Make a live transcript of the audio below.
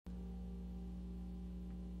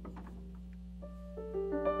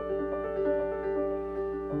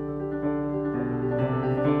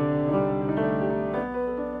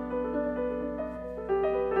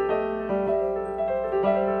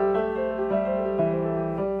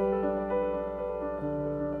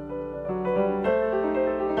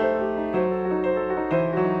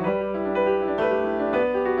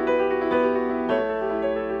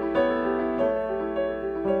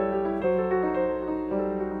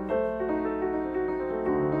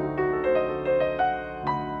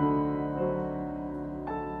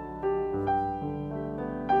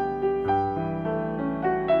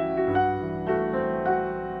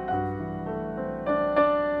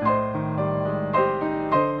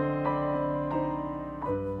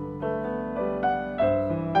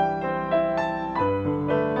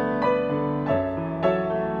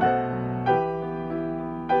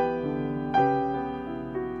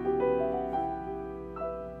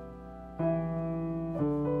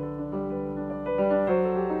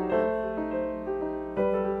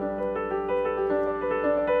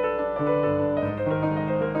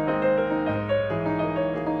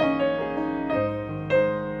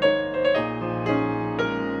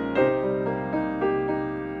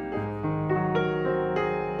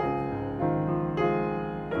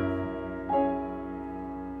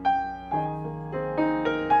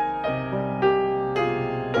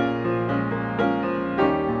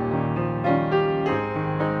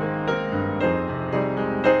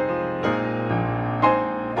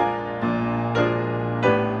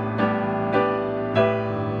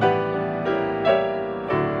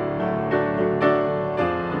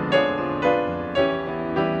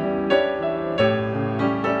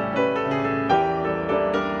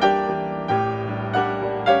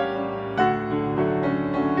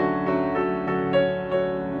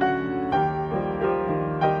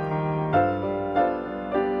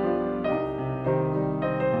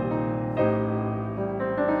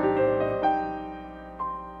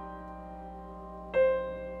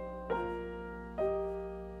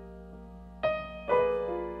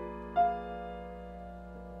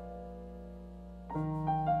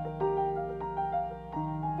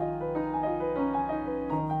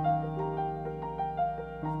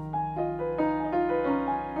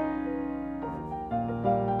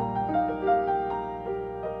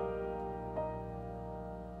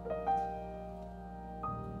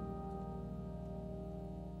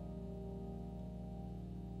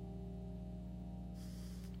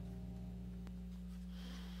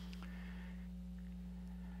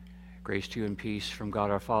Grace to you and peace from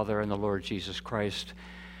God our Father and the Lord Jesus Christ.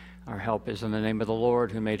 Our help is in the name of the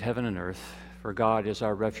Lord who made heaven and earth. For God is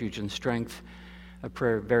our refuge and strength, a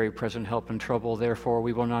very present help in trouble. Therefore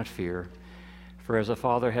we will not fear. For as a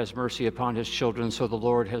father has mercy upon his children, so the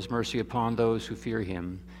Lord has mercy upon those who fear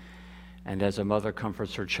him. And as a mother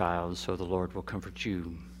comforts her child, so the Lord will comfort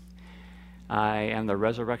you. I am the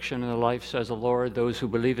resurrection and the life, says the Lord. Those who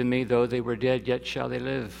believe in me, though they were dead, yet shall they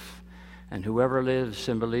live. And whoever lives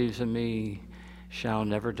and believes in me shall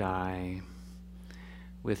never die.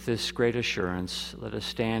 With this great assurance, let us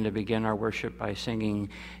stand and begin our worship by singing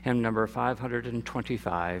hymn number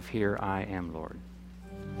 525, Here I Am, Lord.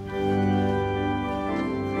 Amen.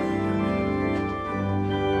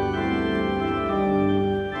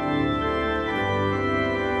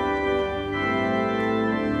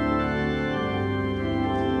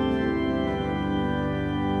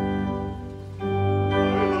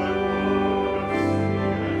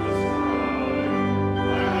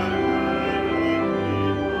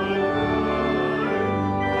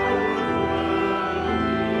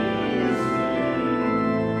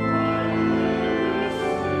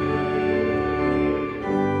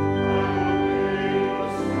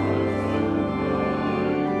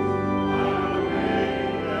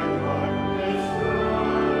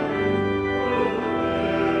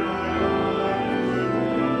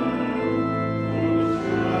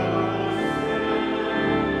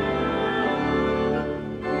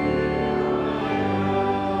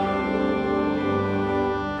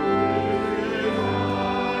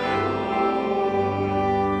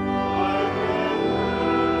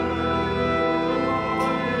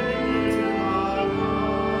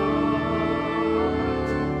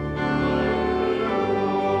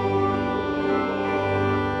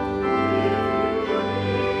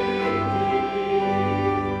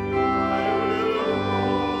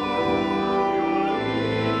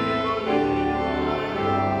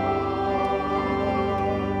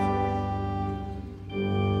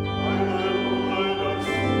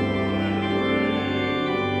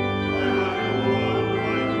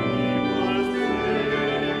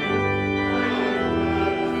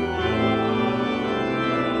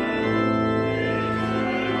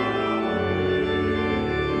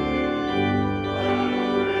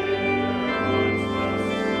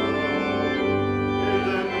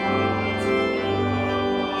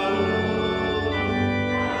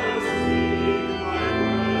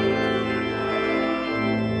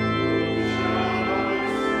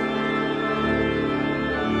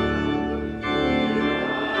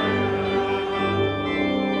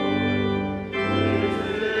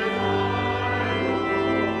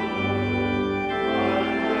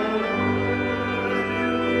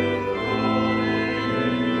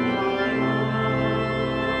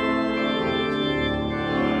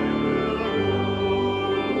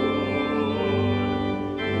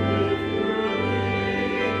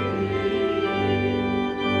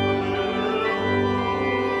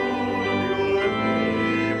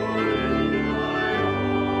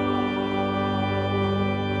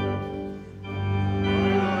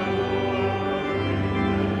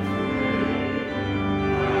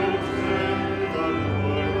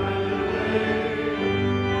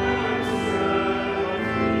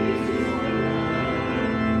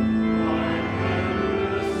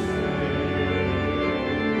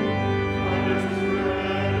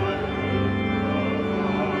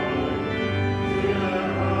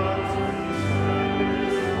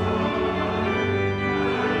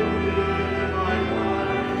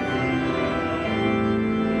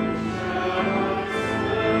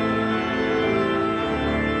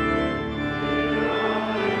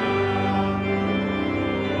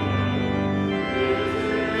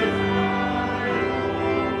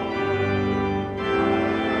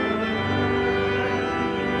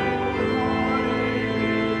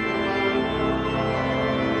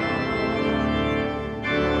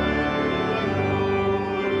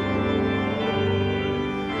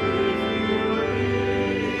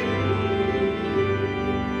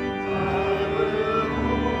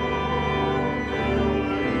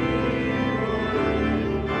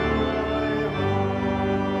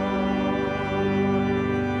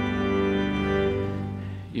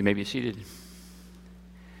 You may be seated.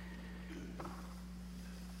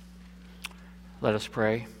 Let us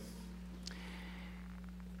pray.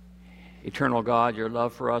 Eternal God, your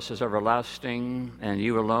love for us is everlasting, and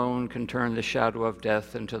you alone can turn the shadow of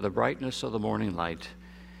death into the brightness of the morning light.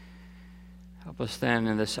 Help us then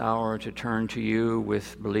in this hour to turn to you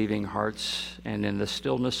with believing hearts, and in the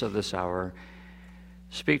stillness of this hour,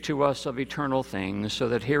 speak to us of eternal things, so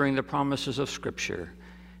that hearing the promises of Scripture,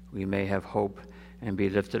 we may have hope and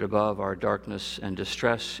be lifted above our darkness and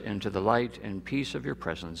distress into the light and peace of your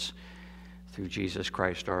presence. Through Jesus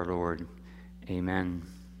Christ our Lord. Amen.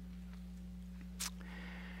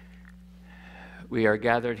 We are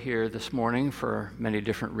gathered here this morning for many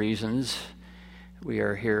different reasons. We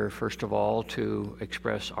are here, first of all, to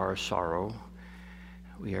express our sorrow.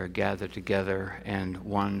 We are gathered together, and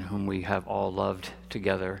one whom we have all loved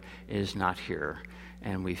together is not here,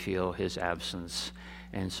 and we feel his absence.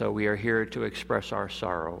 And so we are here to express our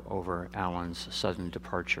sorrow over Alan's sudden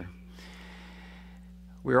departure.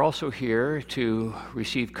 We are also here to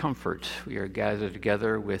receive comfort. We are gathered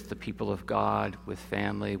together with the people of God, with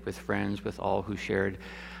family, with friends, with all who shared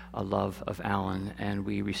a love of Alan, and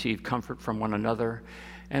we receive comfort from one another,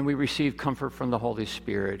 and we receive comfort from the Holy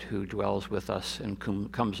Spirit who dwells with us and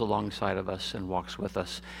comes alongside of us and walks with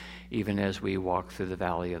us, even as we walk through the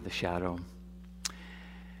valley of the shadow.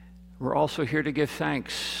 We're also here to give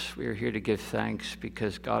thanks. We are here to give thanks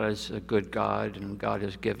because God is a good God, and God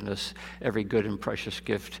has given us every good and precious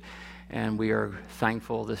gift. And we are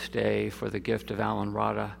thankful this day for the gift of Alan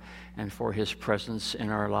Rodda and for his presence in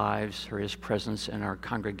our lives, for his presence in our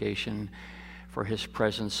congregation, for his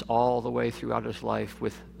presence all the way throughout his life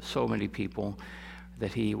with so many people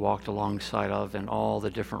that he walked alongside of, and all the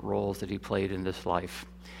different roles that he played in this life.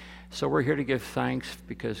 So we're here to give thanks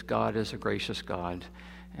because God is a gracious God,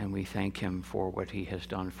 and we thank him for what he has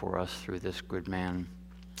done for us through this good man.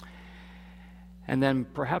 And then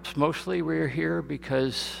perhaps mostly we are here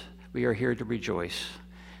because we are here to rejoice.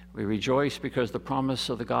 We rejoice because the promise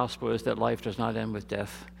of the gospel is that life does not end with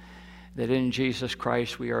death, that in Jesus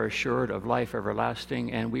Christ we are assured of life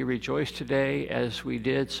everlasting, and we rejoice today as we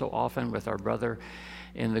did so often with our brother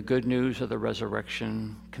in the good news of the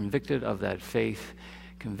resurrection, convicted of that faith,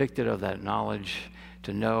 convicted of that knowledge,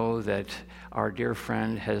 to know that our dear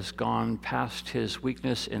friend has gone past his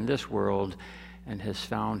weakness in this world and has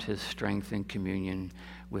found his strength in communion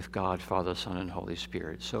with God, Father, Son, and Holy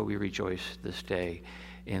Spirit. So we rejoice this day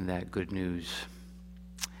in that good news.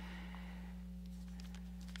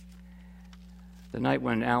 The night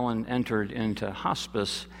when Alan entered into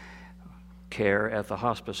hospice care at the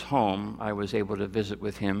hospice home, I was able to visit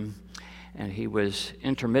with him, and he was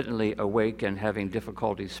intermittently awake and having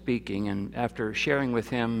difficulty speaking. And after sharing with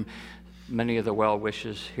him many of the well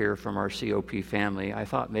wishes here from our COP family, I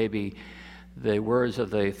thought maybe the words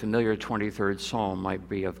of the familiar 23rd Psalm might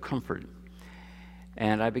be of comfort.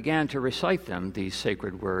 And I began to recite them, these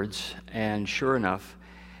sacred words, and sure enough,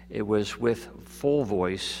 it was with full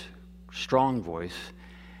voice, strong voice,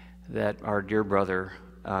 that our dear brother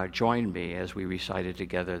joined me as we recited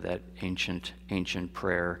together that ancient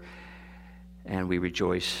prayer. And we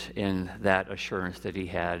rejoice in that assurance that he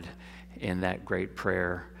had in that great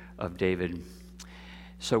prayer of David.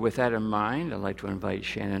 So with that in mind, I'd like to invite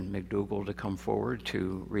Shannon McDougall to come forward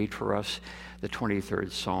to read for us the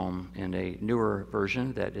 23rd Psalm in a newer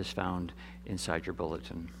version that is found inside your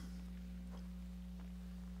bulletin.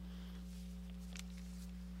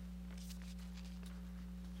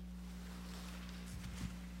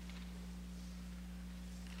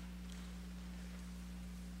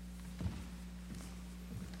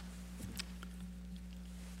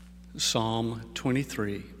 Psalm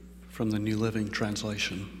 23 from the New Living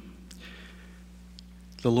Translation.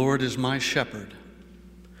 The Lord is my shepherd.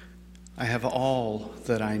 I have all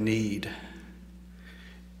that I need.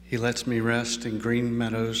 He lets me rest in green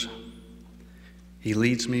meadows. He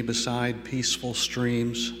leads me beside peaceful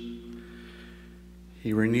streams.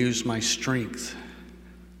 He renews my strength.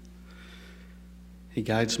 He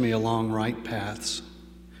guides me along right paths,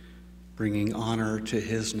 bringing honor to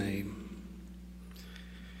his name.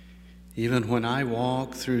 Even when I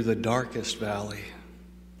walk through the darkest valley,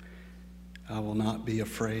 I will not be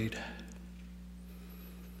afraid,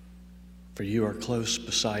 for you are close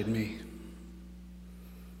beside me.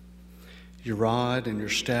 Your rod and your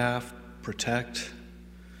staff protect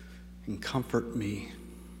and comfort me.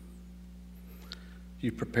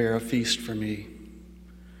 You prepare a feast for me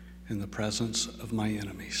in the presence of my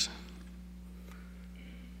enemies.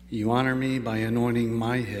 You honor me by anointing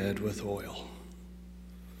my head with oil.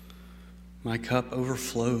 My cup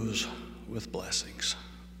overflows with blessings.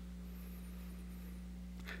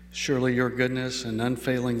 Surely your goodness and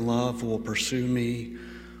unfailing love will pursue me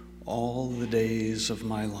all the days of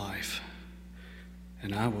my life,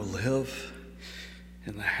 and I will live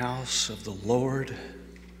in the house of the Lord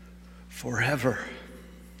forever.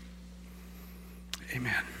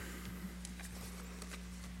 Amen.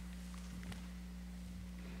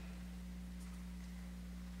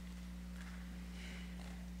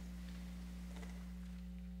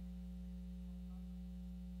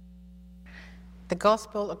 The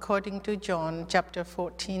Gospel according to John, chapter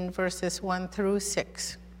 14, verses 1 through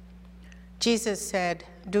 6. Jesus said,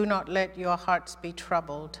 "Do not let your hearts be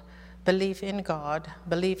troubled. Believe in God,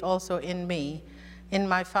 believe also in me. In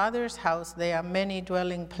my Father's house there are many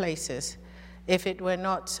dwelling places. If it were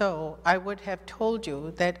not so, I would have told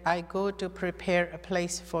you that I go to prepare a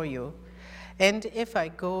place for you. And if I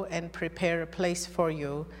go and prepare a place for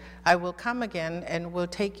you, I will come again and will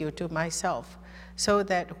take you to myself, so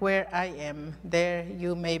that where I am, there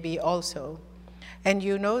you may be also. And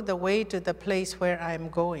you know the way to the place where I am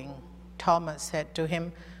going." Thomas said to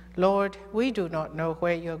him, "Lord, we do not know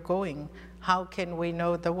where you're going. How can we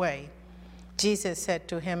know the way?" Jesus said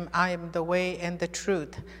to him, "I am the way and the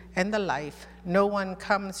truth and the life. No one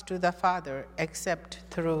comes to the Father except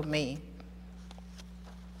through me."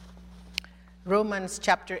 Romans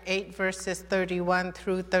chapter 8, verses 31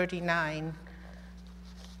 through 39.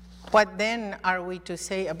 What then are we to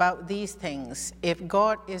say about these things? If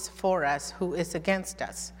God is for us, who is against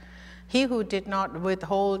us? He who did not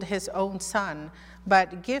withhold his own Son,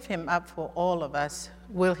 but give him up for all of us,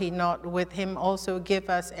 will he not with him also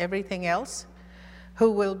give us everything else?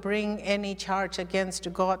 Who will bring any charge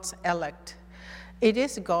against God's elect? It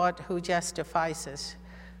is God who justifies us.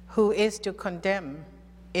 Who is to condemn?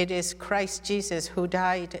 It is Christ Jesus who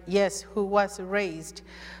died, yes, who was raised,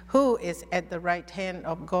 who is at the right hand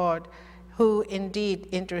of God, who indeed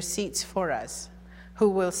intercedes for us. Who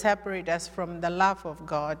will separate us from the love of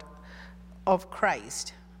God, of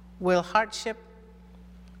Christ? Will hardship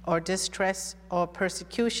or distress or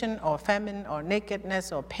persecution or famine or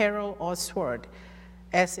nakedness or peril or sword?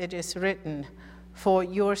 As it is written, "For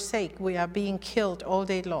your sake we are being killed all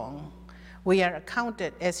day long. We are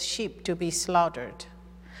accounted as sheep to be slaughtered."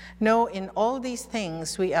 No, in all these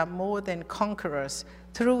things we are more than conquerors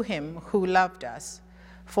through him who loved us.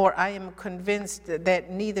 For I am convinced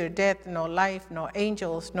that neither death nor life, nor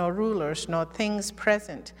angels, nor rulers, nor things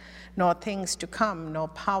present, nor things to come, nor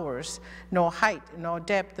powers, nor height, nor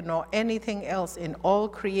depth, nor anything else in all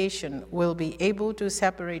creation will be able to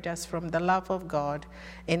separate us from the love of God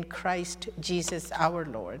in Christ Jesus our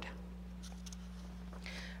Lord.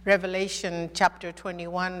 Revelation chapter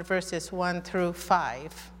 21, verses 1 through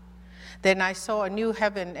 5. Then I saw a new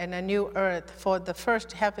heaven and a new earth, for the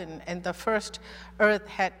first heaven and the first earth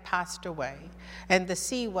had passed away, and the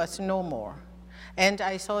sea was no more. And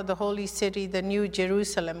I saw the holy city, the new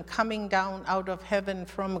Jerusalem, coming down out of heaven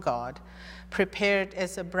from God, prepared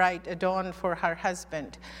as a bride adorned for her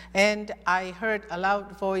husband. And I heard a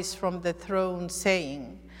loud voice from the throne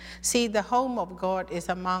saying, "See, the home of God is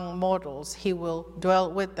among mortals. He will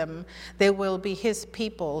dwell with them. They will be his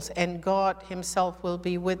peoples, and God himself will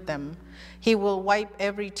be with them. He will wipe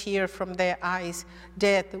every tear from their eyes.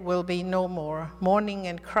 Death will be no more. Mourning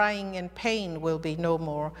and crying and pain will be no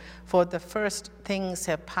more, for the first things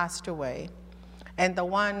have passed away." And the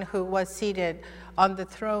one who was seated on the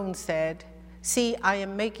throne said, "See, I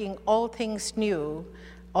am making all things new."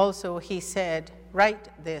 Also he said,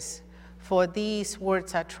 "Write this, for these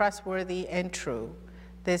words are trustworthy and true."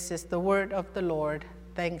 This is the word of the Lord.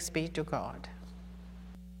 Thanks be to God.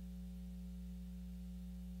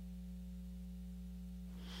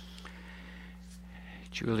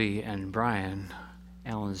 Julie and Brian,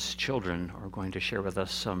 Alan's children, are going to share with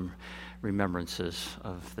us some remembrances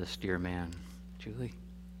of this dear man. Julie?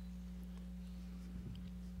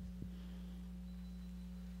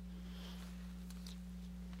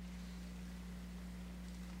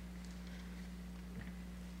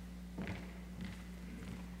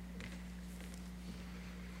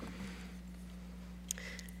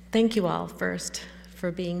 Thank you all first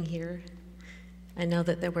for being here. I know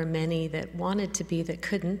that there were many that wanted to be that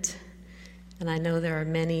couldn't, and I know there are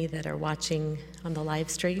many that are watching on the live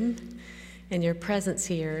stream, and your presence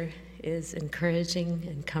here is encouraging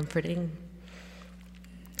and comforting.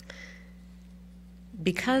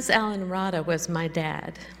 Because Alan Rodda was my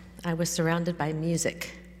dad, I was surrounded by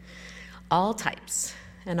music, all types,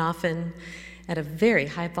 and often at a very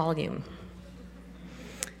high volume.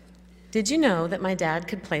 Did you know that my dad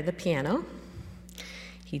could play the piano?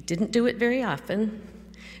 He didn't do it very often,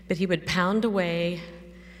 but he would pound away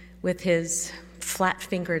with his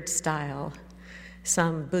flat-fingered style,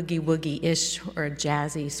 some boogie-woogie-ish or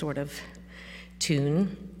jazzy sort of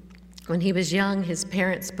tune. When he was young, his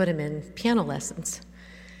parents put him in piano lessons.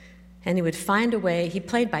 And he would find a way, he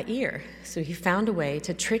played by ear, so he found a way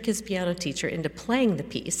to trick his piano teacher into playing the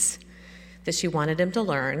piece that she wanted him to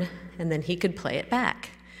learn, and then he could play it back,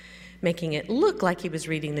 making it look like he was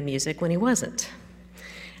reading the music when he wasn't.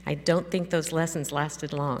 I don't think those lessons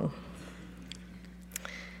lasted long.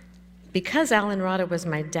 Because Alan Rodda was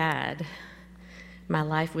my dad, my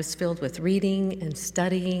life was filled with reading and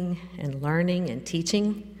studying and learning and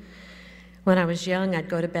teaching. When I was young, I'd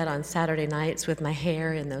go to bed on Saturday nights with my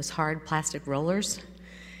hair in those hard plastic rollers,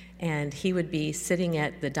 and he would be sitting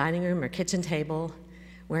at the dining room or kitchen table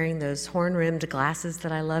wearing those horn-rimmed glasses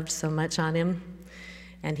that I loved so much on him,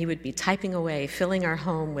 and he would be typing away, filling our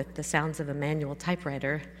home with the sounds of a manual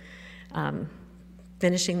typewriter,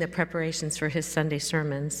 finishing the preparations for his Sunday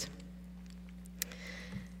sermons.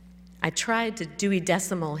 I tried to Dewey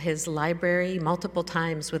Decimal his library multiple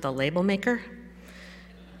times with a label maker.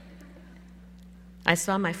 I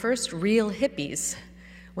saw my first real hippies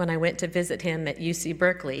when I went to visit him at UC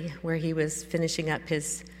Berkeley, where he was finishing up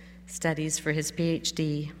his studies for his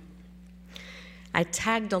PhD. I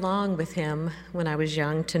tagged along with him when I was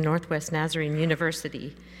young to Northwest Nazarene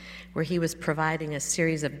University, where he was providing a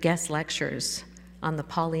series of guest lectures on the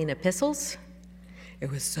Pauline epistles. It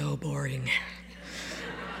was so boring.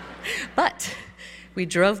 But we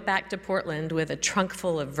drove back to Portland with a trunk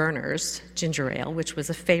full of Verner's ginger ale, which was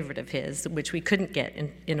a favorite of his, which we couldn't get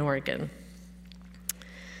in Oregon.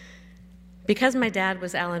 Because my dad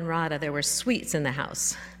was Alan Rodda, there were sweets in the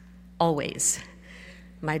house, always.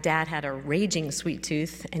 My dad had a raging sweet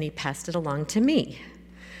tooth, and he passed it along to me.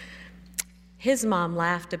 His mom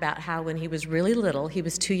laughed about how when he was really little, he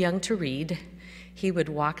was too young to read, he would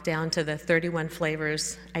walk down to the 31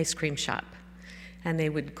 Flavors ice cream shop, and they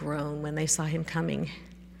would groan when they saw him coming.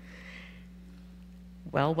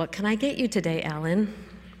 "Well, what can I get you today, Alan?"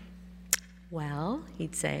 "Well,"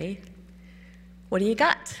 he'd say, "what do you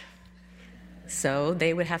got?" So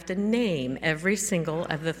they would have to name every single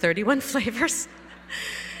of the 31 flavors.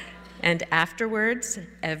 And afterwards,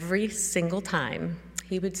 every single time,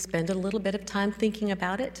 he would spend a little bit of time thinking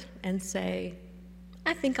about it and say,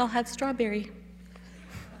 "I think I'll have strawberry."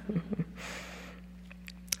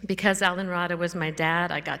 Because Alan Rodda was my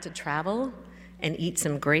dad, I got to travel and eat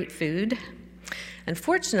some great food.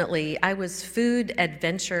 Unfortunately, I was food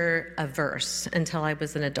adventure averse until I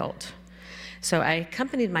was an adult. So I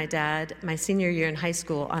accompanied my dad my senior year in high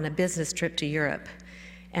school on a business trip to Europe.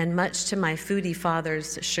 And much to my foodie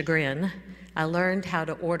father's chagrin, I learned how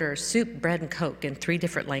to order soup, bread, and Coke in 3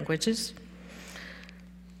 different languages.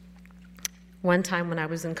 One time when I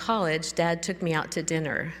was in college, Dad took me out to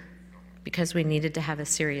dinner because we needed to have a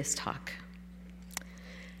serious talk.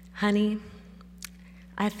 "Honey,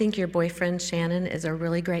 I think your boyfriend, Shannon, is a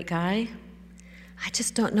really great guy. I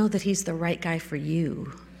just don't know that he's the right guy for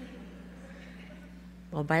you."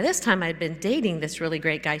 Well, by this time, I'd been dating this really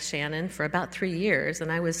great guy, Shannon, for about 3 years,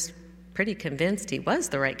 and I was pretty convinced he was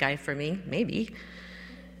the right guy for me, maybe.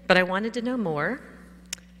 But I wanted to know more.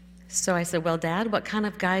 So I said, "Well, Dad, what kind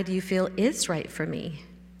of guy do you feel is right for me?"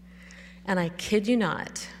 And I kid you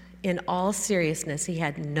not, in all seriousness, he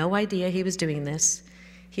had no idea he was doing this.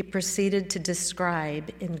 He proceeded to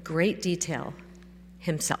describe in great detail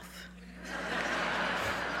himself.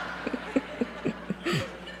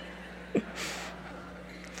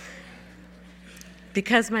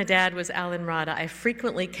 Because my dad was Alan Rodda, I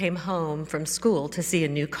frequently came home from school to see a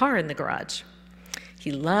new car in the garage.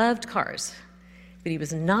 He loved cars, but he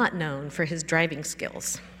was not known for his driving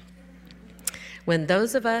skills. When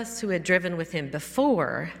those of us who had driven with him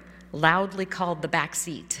before loudly called the back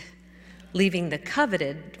seat, leaving the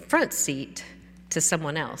coveted front seat to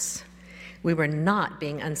someone else, we were not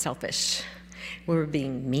being unselfish. We were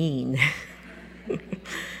being mean.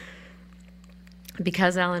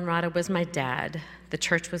 Because Alan Rodda was my dad, the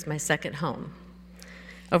church was my second home.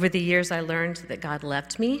 Over the years, I learned that God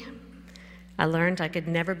loved me. I learned I could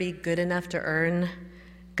never be good enough to earn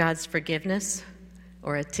God's forgiveness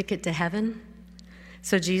or a ticket to heaven.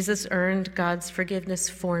 So Jesus earned God's forgiveness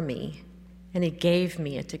for me, and he gave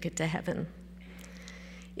me a ticket to heaven.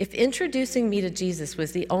 If introducing me to Jesus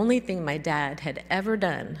was the only thing my dad had ever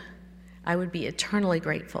done, I would be eternally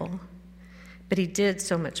grateful. But he did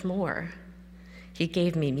so much more. He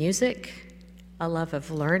gave me music, a love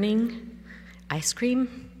of learning, ice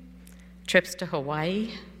cream, trips to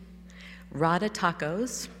Hawaii, Rodda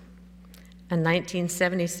tacos, a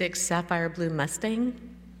 1976 sapphire blue Mustang,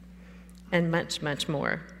 and much, much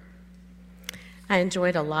more. I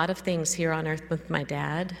enjoyed a lot of things here on earth with my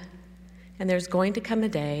dad, And there's going to come a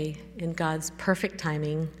day in God's perfect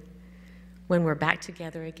timing when we're back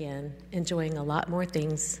together again, enjoying a lot more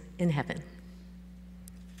things in heaven.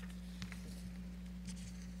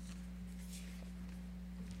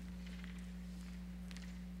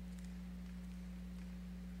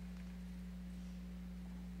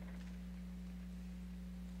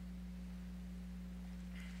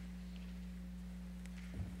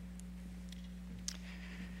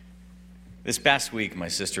 This past week, my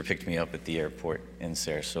sister picked me up at the airport in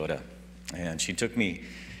Sarasota, and she took me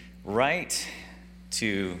right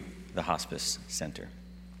to the hospice center.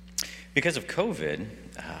 Because of COVID,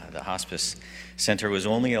 the hospice center was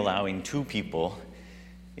only allowing 2 people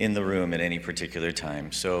in the room at any particular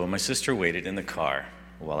time, so my sister waited in the car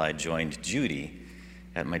while I joined Judy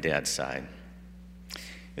at my dad's side. It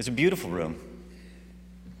was a beautiful room.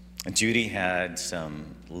 Judy had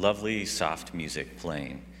some lovely, soft music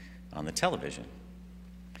playing on the television.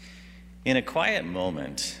 In a quiet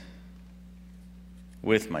moment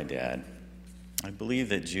with my dad, I believe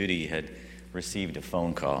that Judy had received a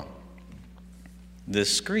phone call. The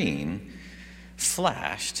screen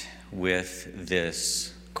flashed with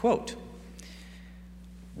this quote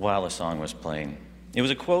while a song was playing. It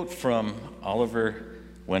was a quote from Oliver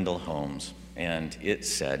Wendell Holmes, and it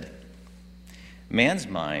said, "Man's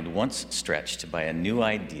mind, once stretched by a new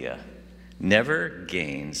idea, never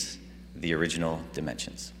gains the original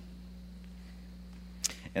dimensions."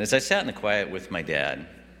 And as I sat in the quiet with my dad,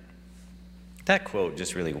 that quote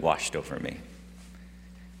just really washed over me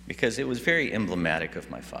because it was very emblematic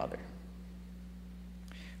of my father.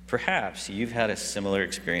 Perhaps you've had a similar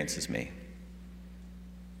experience as me,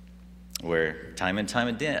 where time and time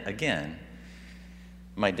again,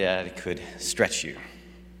 my dad could stretch you,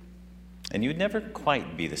 and you'd never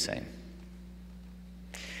quite be the same.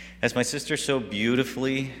 As my sister so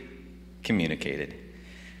beautifully communicated,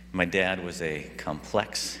 my dad was a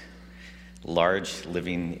complex, large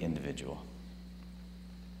living individual.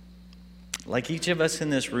 Like each of us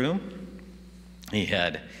in this room, he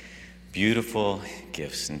had beautiful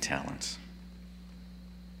gifts and talents.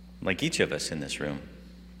 Like each of us in this room,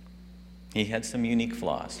 he had some unique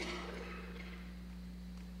flaws.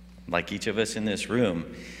 Like each of us in this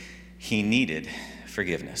room, he needed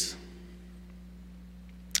forgiveness.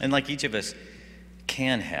 And like each of us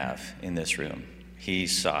can have in this room, he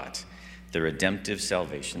sought the redemptive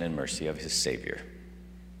salvation and mercy of his Savior.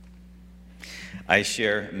 I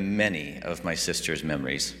share many of my sister's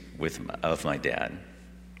memories of my dad,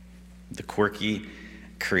 the quirky,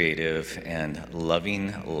 creative, and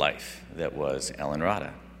loving life that was Ellen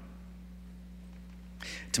Rodda.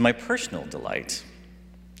 To my personal delight,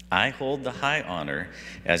 I hold the high honor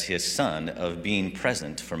as his son of being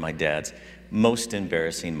present for my dad's most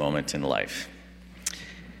embarrassing moment in life.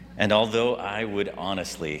 And although I would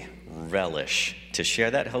honestly relish to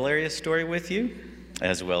share that hilarious story with you,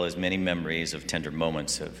 as well as many memories of tender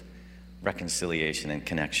moments of reconciliation and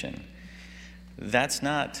connection, that's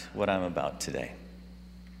not what I'm about today.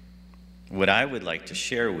 What I would like to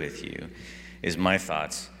share with you is my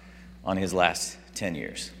thoughts on his last 10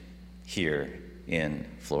 years here in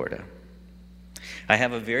Florida. I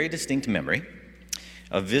have a very distinct memory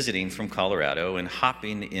of visiting from Colorado and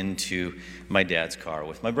hopping into my dad's car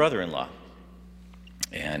with my brother-in-law.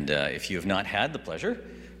 And if you have not had the pleasure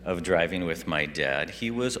of driving with my dad,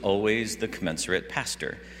 he was always the commensurate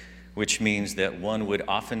pastor, which means that one would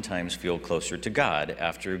oftentimes feel closer to God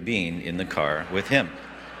after being in the car with him.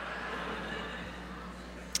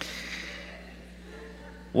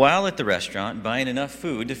 While at the restaurant buying enough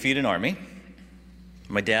food to feed an army,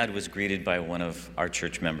 my dad was greeted by one of our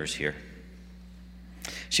church members here.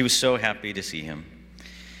 She was so happy to see him.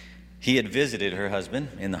 He had visited her husband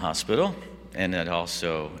in the hospital and had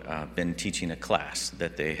also been teaching a class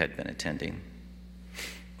that they had been attending.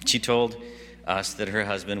 She told us that her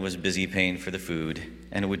husband was busy paying for the food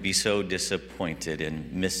and would be so disappointed in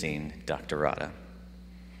missing Dr. Rodda.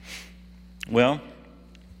 Well,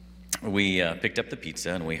 we picked up the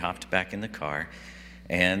pizza and we hopped back in the car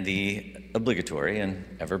and the obligatory and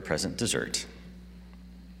ever-present dessert.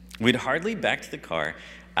 We'd hardly backed the car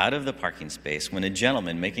out of the parking space when a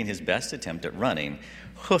gentleman making his best attempt at running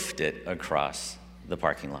hoofed it across the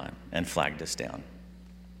parking lot and flagged us down.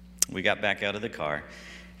 We got back out of the car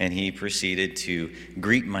and he proceeded to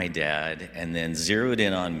greet my dad and then zeroed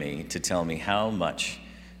in on me to tell me how much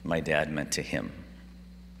my dad meant to him.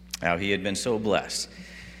 How he had been so blessed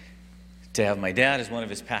to have my dad as one of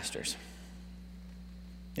his pastors.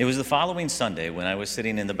 It was the following Sunday when I was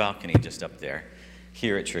sitting in the balcony just up there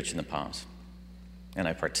here at Church in the Palms. And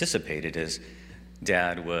I participated as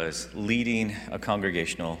Dad was leading a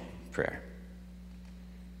congregational prayer.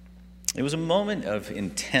 It was a moment of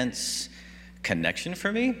intense connection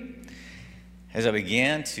for me as I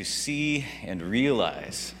began to see and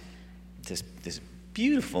realize this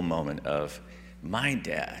beautiful moment of my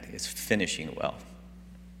dad is finishing well.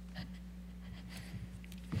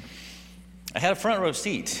 I had a front row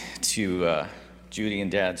seat to Judy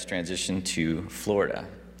and Dad's transition to Florida,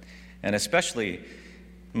 and especially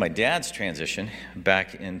my dad's transition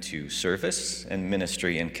back into service and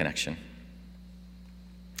ministry and connection.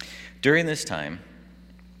 During this time,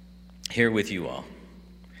 here with you all,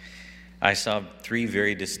 I saw three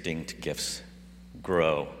very distinct gifts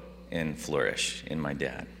grow and flourish in my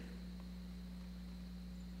dad.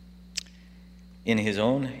 In his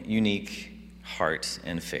own unique heart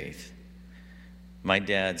and faith, my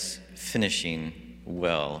dad's finishing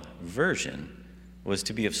well version was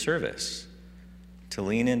to be of service, to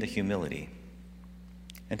lean into humility,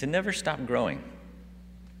 and to never stop growing.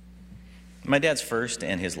 My dad's first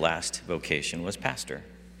and his last vocation was pastor.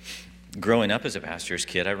 Growing up as a pastor's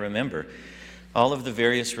kid, I remember all of the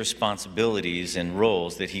various responsibilities and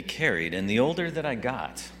roles that he carried, and the older that I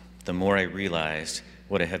got, the more I realized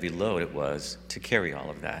what a heavy load it was to carry all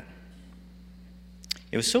of that.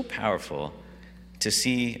 It was so powerful to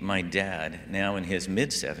see my dad, now in his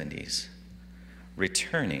mid-70s,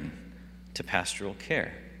 returning to pastoral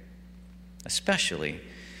care, especially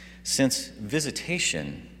since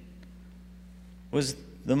visitation was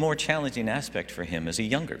the more challenging aspect for him as a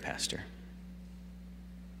younger pastor.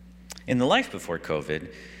 In the life before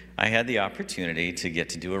COVID, I had the opportunity to get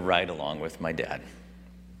to do a ride-along with my dad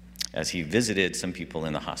as he visited some people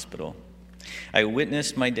in the hospital. I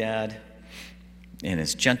witnessed my dad in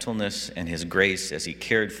his gentleness and his grace as he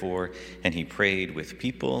cared for and he prayed with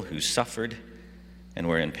people who suffered and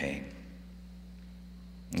were in pain.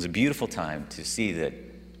 It was a beautiful time to see that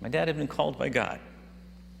my dad had been called by God,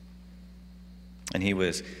 and he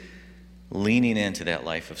was leaning into that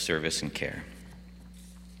life of service and care.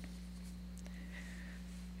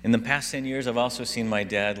 In the past 10 years, I've also seen my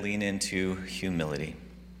dad lean into humility.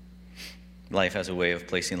 Life has a way of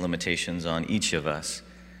placing limitations on each of us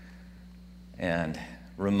and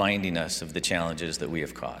reminding us of the challenges that we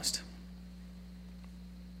have caused.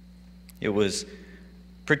 It was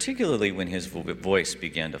particularly when his voice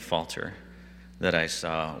began to falter that I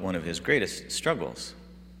saw one of his greatest struggles.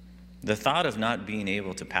 The thought of not being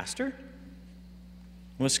able to pastor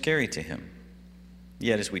was scary to him.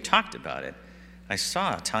 Yet as we talked about it, I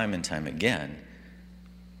saw time and time again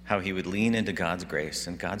how he would lean into God's grace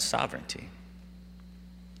and God's sovereignty.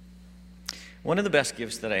 One of the best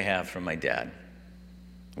gifts that I have from my dad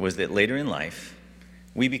was that later in life,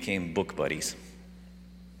 we became book buddies.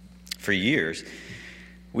 For years,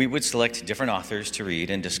 we would select different authors to read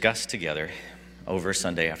and discuss together over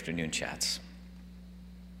Sunday afternoon chats.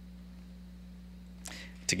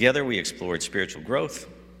 Together, we explored spiritual growth,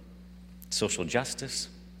 social justice,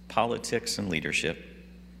 politics, and leadership.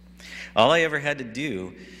 All I ever had to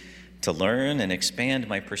do to learn and expand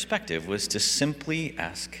my perspective was to simply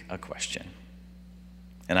ask a question.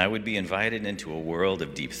 And I would be invited into a world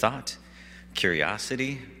of deep thought,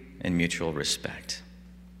 curiosity, and mutual respect.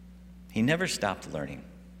 He never stopped learning.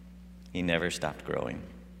 He never stopped growing.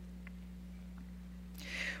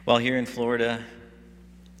 While here in Florida,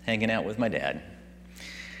 hanging out with my dad,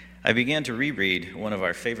 I began to reread one of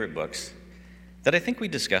our favorite books that I think we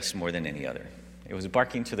discussed more than any other. It was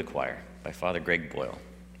Barking to the Choir by Father Greg Boyle.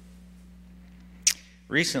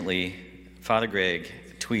 Recently, Father Greg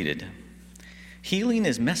tweeted, "Healing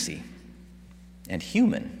is messy and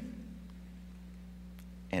human,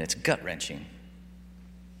 and it's gut-wrenching,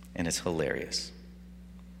 and it's hilarious.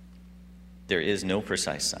 There is no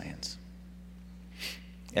precise science."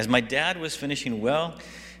 As my dad was finishing well,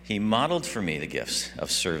 he modeled for me the gifts of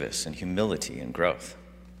service and humility and growth.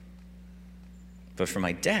 But for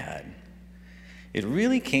my dad, it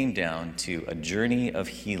really came down to a journey of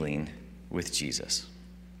healing with Jesus.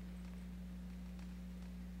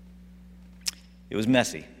 It was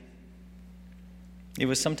messy. It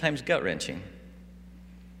was sometimes gut-wrenching.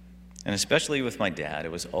 And especially with my dad,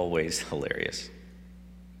 it was always hilarious.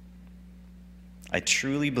 I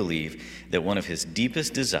truly believe that one of his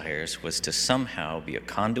deepest desires was to somehow be a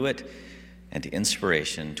conduit and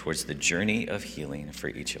inspiration towards the journey of healing for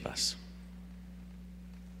each of us.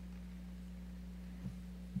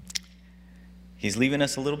 He's leaving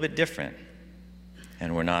us a little bit different,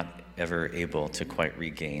 and we're not ever able to quite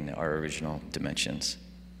regain our original dimensions.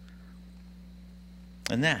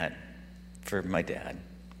 And that, for my dad,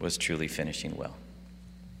 was truly finishing well.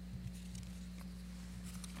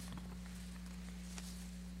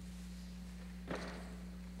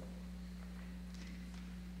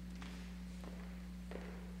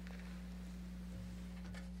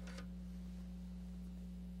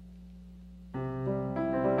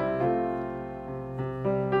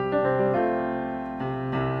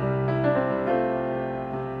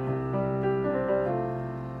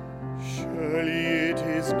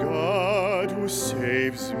 is God who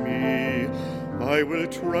saves me. I will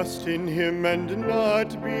trust in him and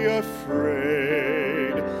not be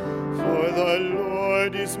afraid. For the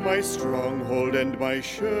Lord is my stronghold and my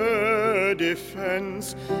sure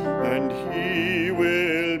defense, and he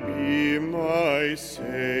will be my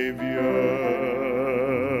Savior.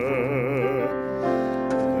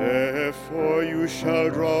 Therefore you shall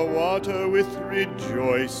draw water with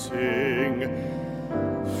rejoicing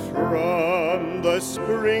from the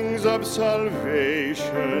springs of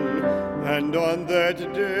salvation, and on that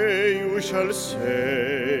day you shall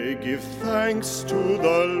say, Give thanks to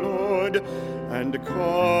the Lord, and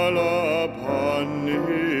call upon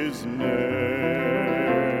his name.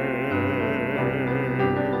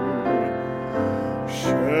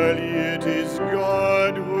 Surely it is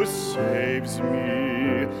God who saves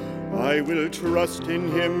me. I will trust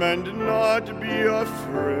in him and not be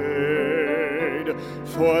afraid.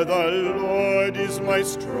 For the Lord is my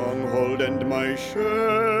stronghold and my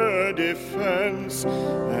sure defense,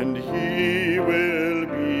 and he will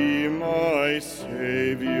be my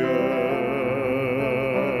Savior.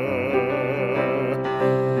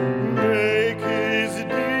 Make his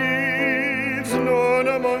deeds known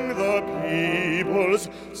among the peoples.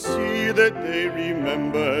 See that they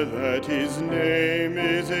remember that his name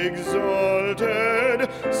is exalted.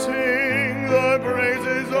 Sing the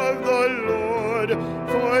praises of the Lord,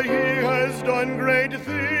 for he has done great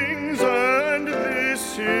things, and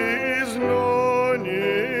this is known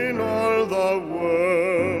in all the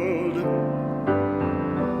world.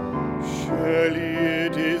 Surely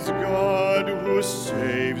it is God who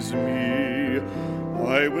saves me.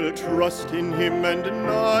 I will trust in him and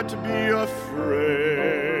not be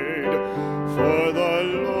afraid. For the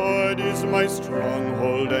Lord is my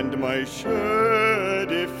stronghold and my sure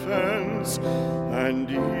defense, and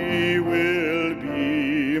he will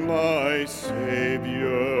be my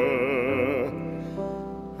Savior,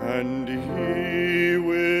 and he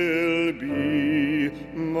will be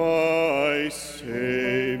my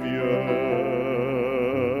Savior.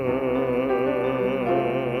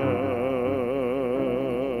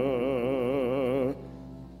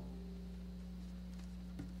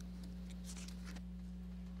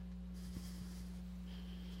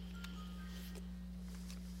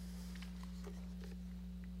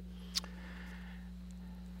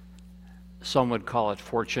 Some would call it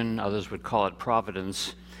fortune, others would call it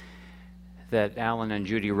providence, that Alan and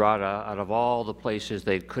Judy Rodda, out of all the places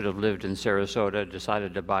they could have lived in Sarasota,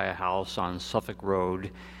 decided to buy a house on Suffolk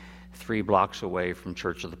Road, 3 blocks away from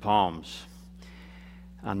Church of the Palms.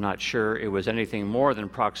 I'm not sure it was anything more than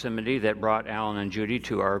proximity that brought Alan and Judy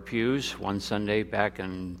to our pews one Sunday back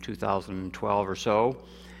in 2012 or so.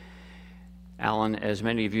 Alan, as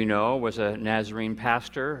many of you know, was a Nazarene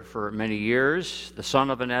pastor for many years, the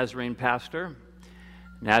son of a Nazarene pastor.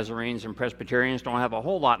 Nazarenes and Presbyterians don't have a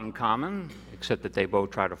whole lot in common, except that they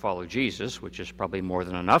both try to follow Jesus, which is probably more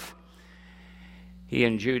than enough. He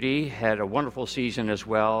and Judy had a wonderful season as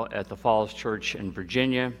well at the Falls Church in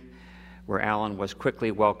Virginia, where Alan was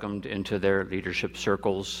quickly welcomed into their leadership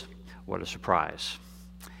circles. What a surprise.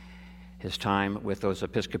 His time with those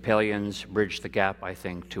Episcopalians bridged the gap, I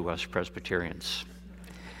think, to us Presbyterians.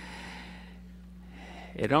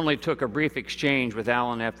 It only took a brief exchange with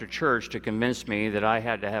Alan after church to convince me that I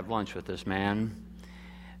had to have lunch with this man,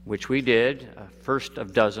 which we did, first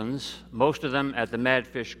of dozens, most of them at the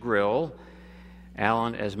Madfish Grill.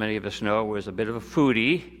 Alan, as many of us know, was a bit of a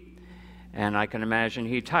foodie, and I can imagine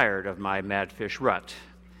he tired of my Madfish rut.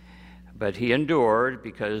 But he endured,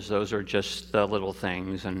 because those are just the little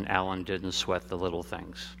things, and Alan didn't sweat the little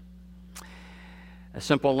things. A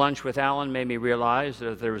simple lunch with Alan made me realize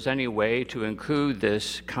that if there was any way to include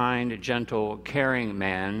this kind, gentle, caring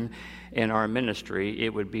man in our ministry,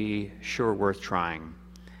 it would be sure worth trying.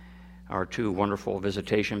 Our 2 wonderful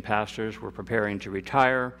visitation pastors were preparing to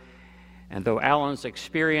retire, and though Alan's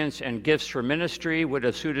experience and gifts for ministry would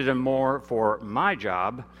have suited him more for my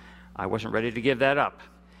job, I wasn't ready to give that up.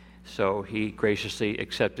 So he graciously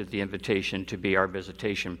accepted the invitation to be our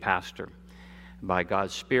visitation pastor. By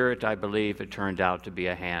God's Spirit, I believe it turned out to be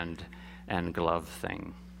a hand and glove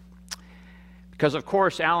thing. Because, of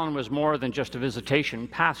course, Alan was more than just a visitation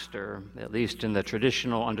pastor, at least in the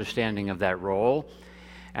traditional understanding of that role.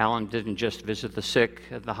 Alan didn't just visit the sick,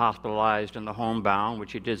 the hospitalized, and the homebound,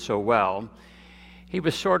 which he did so well. He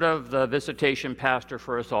was sort of the visitation pastor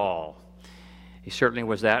for us all. He certainly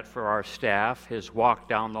was that for our staff. His walk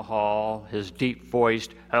down the hall, his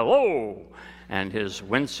deep-voiced hello, and his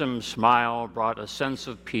winsome smile brought a sense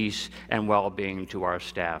of peace and well-being to our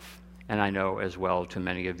staff, and I know as well to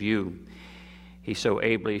many of you. He so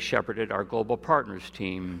ably shepherded our Global Partners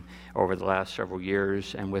team over the last several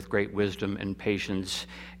years, and with great wisdom and patience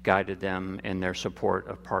guided them in their support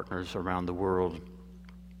of partners around the world.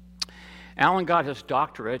 Alan got his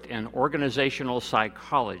doctorate in organizational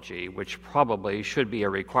psychology, which probably should be a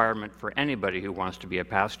requirement for anybody who wants to be a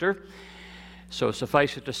pastor. So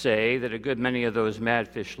suffice it to say that a good many of those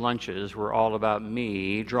Madfish lunches were all about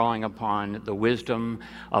me drawing upon the wisdom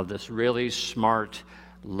of this really smart,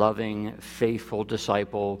 loving, faithful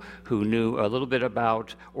disciple who knew a little bit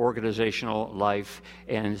about organizational life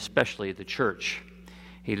and especially the church.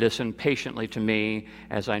 He listened patiently to me,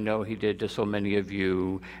 as I know he did to so many of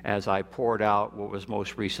you, as I poured out what was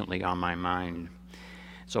most recently on my mind.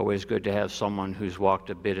 It's always good to have someone who's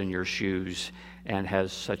walked a bit in your shoes and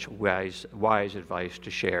has such wise advice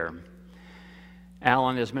to share.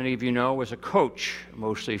 Alan, as many of you know, was a coach,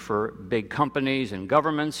 mostly for big companies and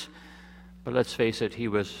governments, but let's face it, he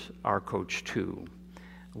was our coach too.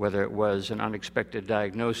 Whether it was an unexpected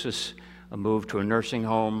diagnosis, a move to a nursing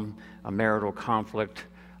home, a marital conflict,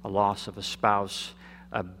 a loss of a spouse,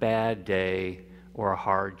 a bad day, or a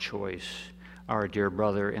hard choice, our dear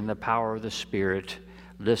brother, in the power of the Spirit,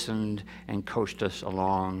 listened and coached us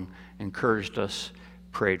along, encouraged us,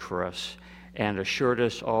 prayed for us, and assured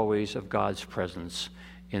us always of God's presence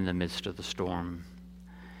in the midst of the storm.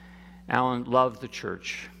 Alan loved the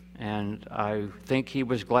church, and I think he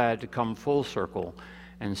was glad to come full circle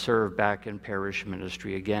and serve back in parish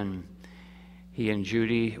ministry again. He and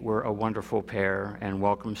Judy were a wonderful pair and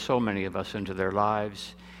welcomed so many of us into their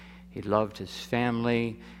lives. He loved his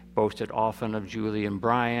family, boasted often of Julie and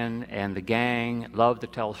Brian and the gang, loved to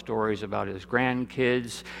tell stories about his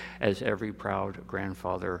grandkids, as every proud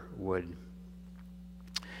grandfather would.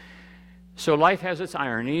 So life has its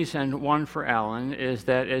ironies, and one for Alan is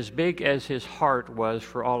that as big as his heart was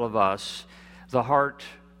for all of us, the heart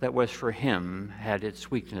that was for him had its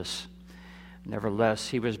weakness. Nevertheless,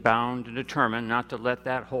 he was bound and determined not to let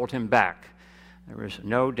that hold him back. There was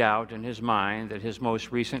no doubt in his mind that his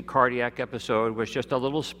most recent cardiac episode was just a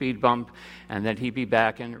little speed bump and that he'd be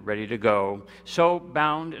back and ready to go. So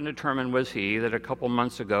bound and determined was he that a couple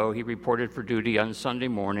months ago he reported for duty on Sunday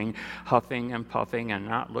morning, huffing and puffing and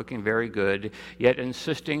not looking very good, yet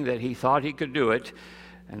insisting that he thought he could do it.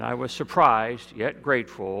 And I was surprised, yet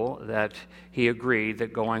grateful, that he agreed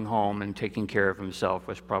that going home and taking care of himself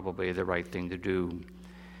was probably the right thing to do.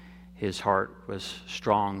 His heart was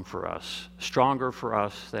strong for us, stronger for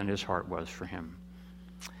us than his heart was for him.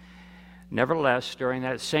 Nevertheless, during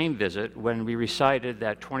that same visit, when we recited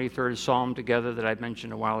that 23rd Psalm together that I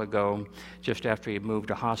mentioned a while ago, just after he moved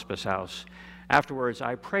to hospice house, afterwards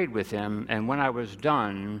I prayed with him, and when I was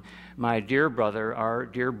done, my dear brother, our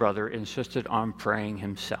dear brother, insisted on praying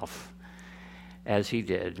himself, as he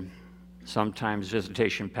did. Sometimes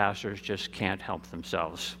visitation pastors just can't help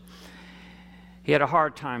themselves. He had a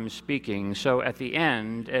hard time speaking, so at the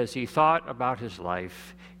end, as he thought about his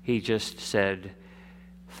life, he just said,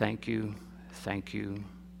 "Thank you, thank you,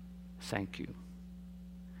 thank you."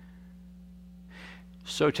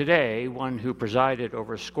 So today, one who presided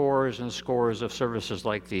over scores and scores of services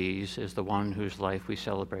like these is the one whose life we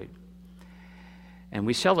celebrate. And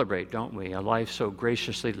we celebrate, don't we, a life so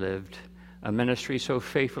graciously lived, a ministry so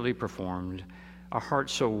faithfully performed, a heart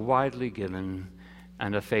so widely given,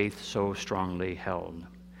 and a faith so strongly held.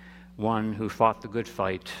 One who fought the good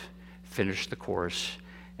fight, finished the course,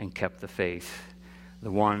 and kept the faith. The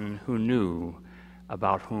one who knew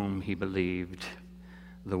about whom he believed.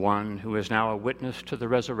 The one who is now a witness to the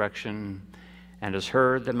resurrection and has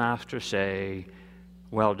heard the Master say,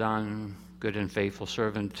 "Well done, good and faithful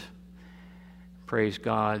servant." Praise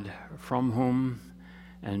God, from whom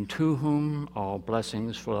and to whom all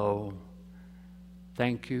blessings flow.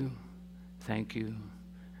 Thank you, thank you,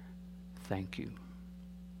 thank you.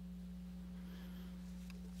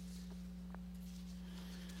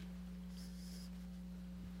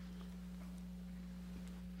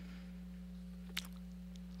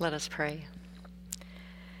 Let us pray.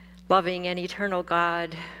 Loving and eternal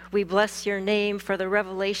God, we bless your name for the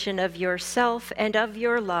revelation of yourself and of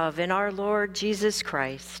your love in our Lord Jesus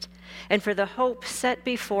Christ, and for the hope set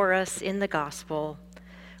before us in the gospel.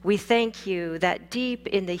 We thank you that deep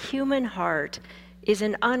in the human heart is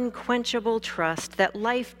an unquenchable trust that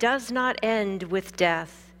life does not end with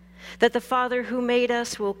death, that the Father who made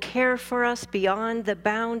us will care for us beyond the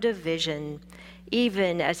bound of vision,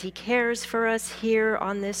 even as he cares for us here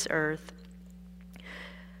on this earth.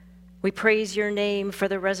 We praise your name for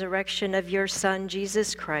the resurrection of your Son,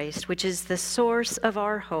 Jesus Christ, which is the source of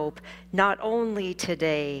our hope, not only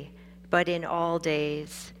today, but in all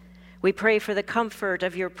days. We pray for the comfort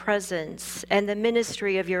of your presence and the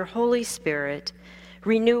ministry of your Holy Spirit.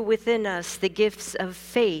 Renew within us the gifts of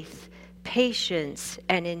faith, patience,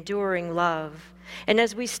 and enduring love. And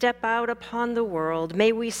as we step out upon the world,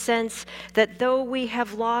 may we sense that though we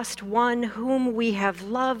have lost one whom we have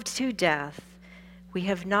loved to death, we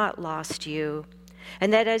have not lost you.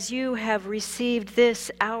 And that as you have received this,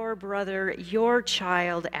 our brother, your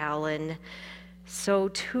child, Alan, so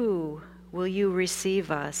too will you receive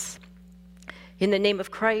us. In the name of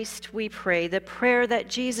Christ, we pray the prayer that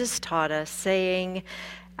Jesus taught us, saying,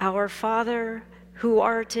 Our Father, who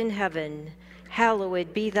art in heaven,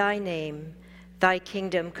 hallowed be thy name. Thy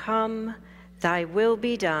kingdom come, thy will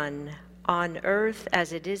be done, on earth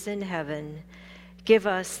as it is in heaven. Give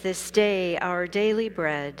us this day our daily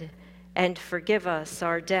bread, and forgive us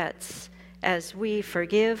our debts, as we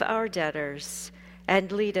forgive our debtors.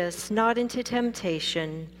 And lead us not into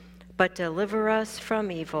temptation, but deliver us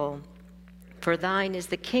from evil. For thine is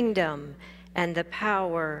the kingdom, and the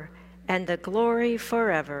power, and the glory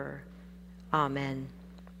forever. Amen.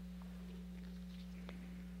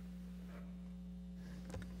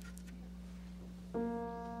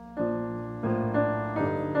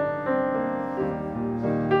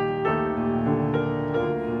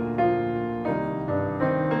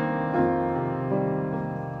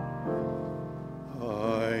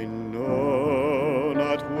 I know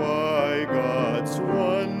not why God's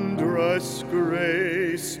wondrous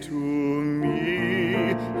grace to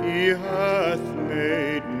me he hath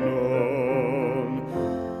made known,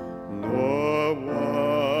 nor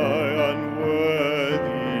why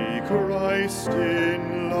unworthy Christ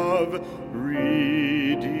in love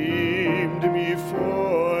redeemed me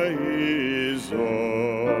for his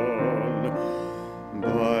own.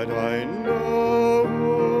 But I know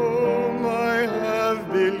whom I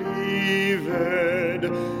have believed,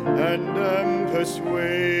 and am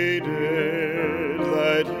persuaded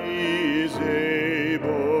that he is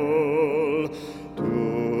able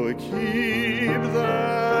to keep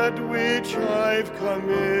that which I've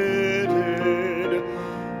committed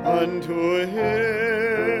unto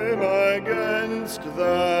him against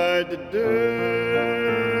that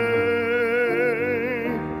day.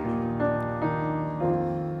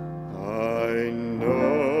 I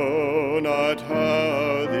know not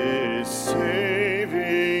how this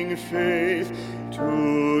saving faith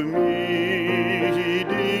to me he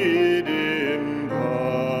did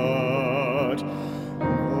impart,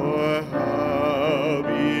 nor how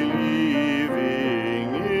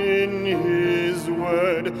believing in his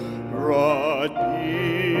word brought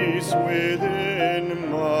peace within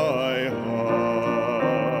my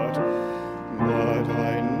heart. But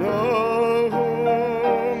I know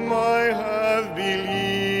whom I have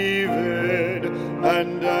believed,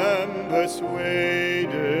 and am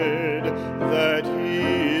persuaded that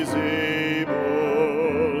he is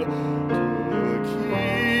able to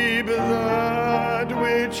keep that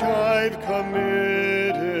which I've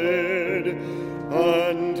committed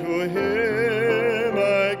unto him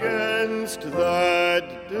against that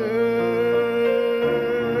day.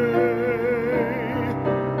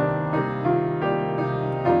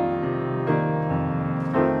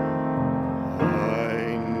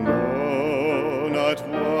 I know not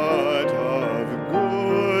what of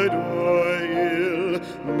good or ill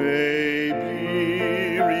may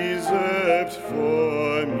be reserved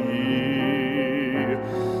for me,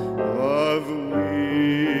 of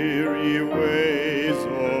weary ways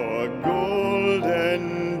or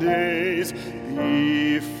golden days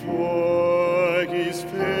before his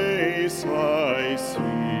face I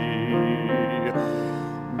see.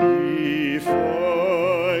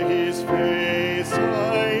 Before his face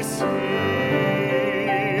I see.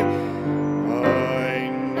 I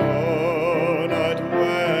know not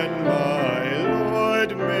when my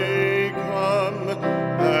Lord may come,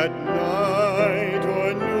 at night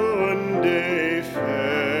or noonday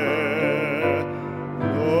fair,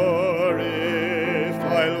 nor if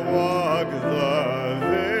I'll walk the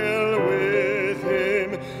vale with him,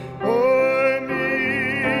 or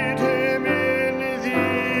meet him in the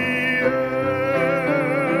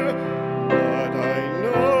air. But I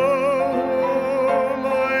know whom I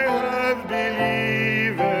have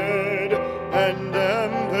believed, and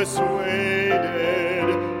am persuaded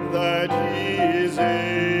that he is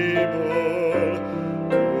able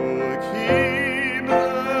to keep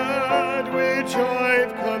that which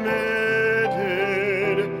I've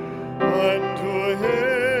committed unto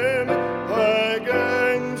him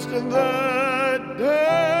against that day.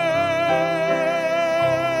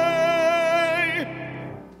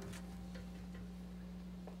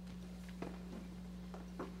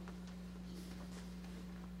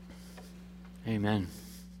 Amen.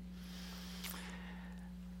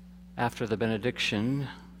 After the benediction,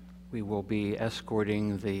 we will be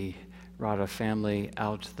escorting the Rodda family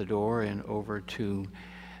out the door and over to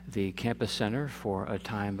the campus center for a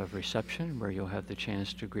time of reception where you'll have the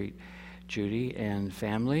chance to greet Judy and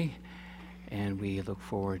family, and we look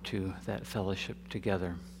forward to that fellowship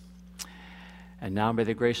together. And now may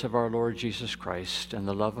the grace of our Lord Jesus Christ and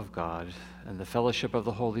the love of God and the fellowship of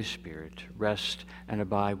the Holy Spirit rest and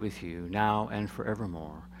abide with you now and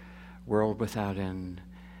forevermore, world without end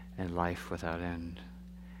and life without end.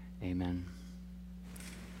 Amen.